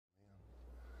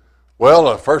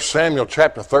Well, 1 Samuel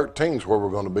chapter 13 is where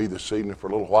we're going to be this evening for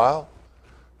a little while.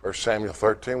 1 Samuel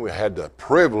 13, we had the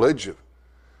privilege of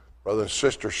Brother and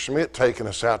Sister Schmidt taking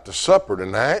us out to supper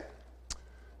tonight.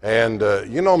 And,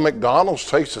 you know, McDonald's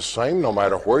tastes the same no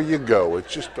matter where you go.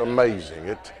 It's just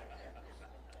amazing.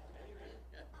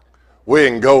 We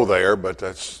didn't go there, but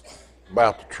that's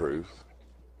about the truth.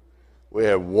 We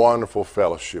have wonderful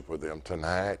fellowship with them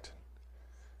tonight.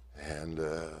 And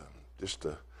just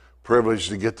a privilege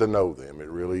to get to know them. It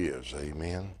really is.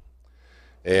 Amen.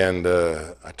 And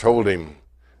I told him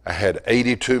I had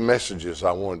 82 messages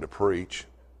I wanted to preach.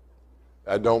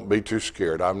 Don't be too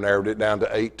scared. I've narrowed it down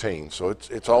to 18, so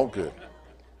it's all good.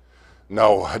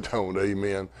 No, I don't.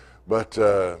 Amen. But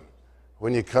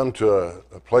when you come to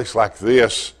a place like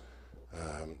this,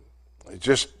 it's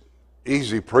just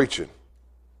easy preaching.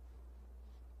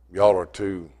 Y'all are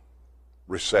too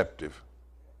receptive.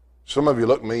 Some of you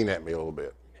look mean at me a little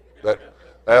bit.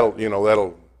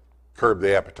 That'll curb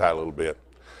the appetite a little bit.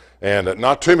 And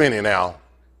not too many now,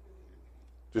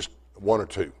 just one or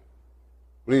two.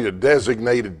 We need a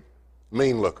designated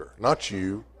mean looker, not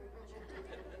you.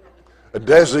 A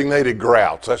designated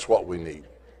grouch, that's what we need.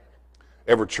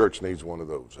 Every church needs one of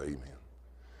those, amen.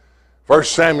 1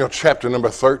 Samuel chapter number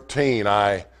 13,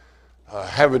 I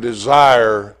have a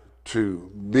desire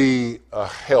to be a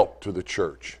help to the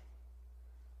church.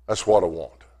 That's what I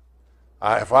want.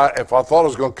 If I thought I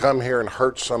was going to come here and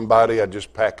hurt somebody, I'd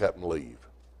just pack up and leave.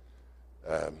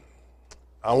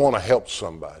 I want to help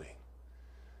somebody.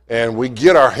 And we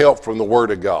get our help from the Word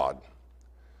of God.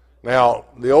 Now,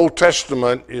 the Old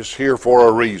Testament is here for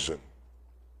a reason.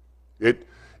 It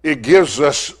gives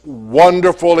us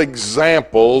wonderful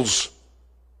examples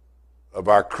of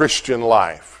our Christian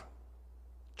life.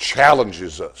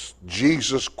 Challenges us.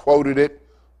 Jesus quoted it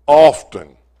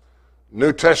often.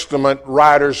 New Testament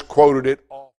writers quoted it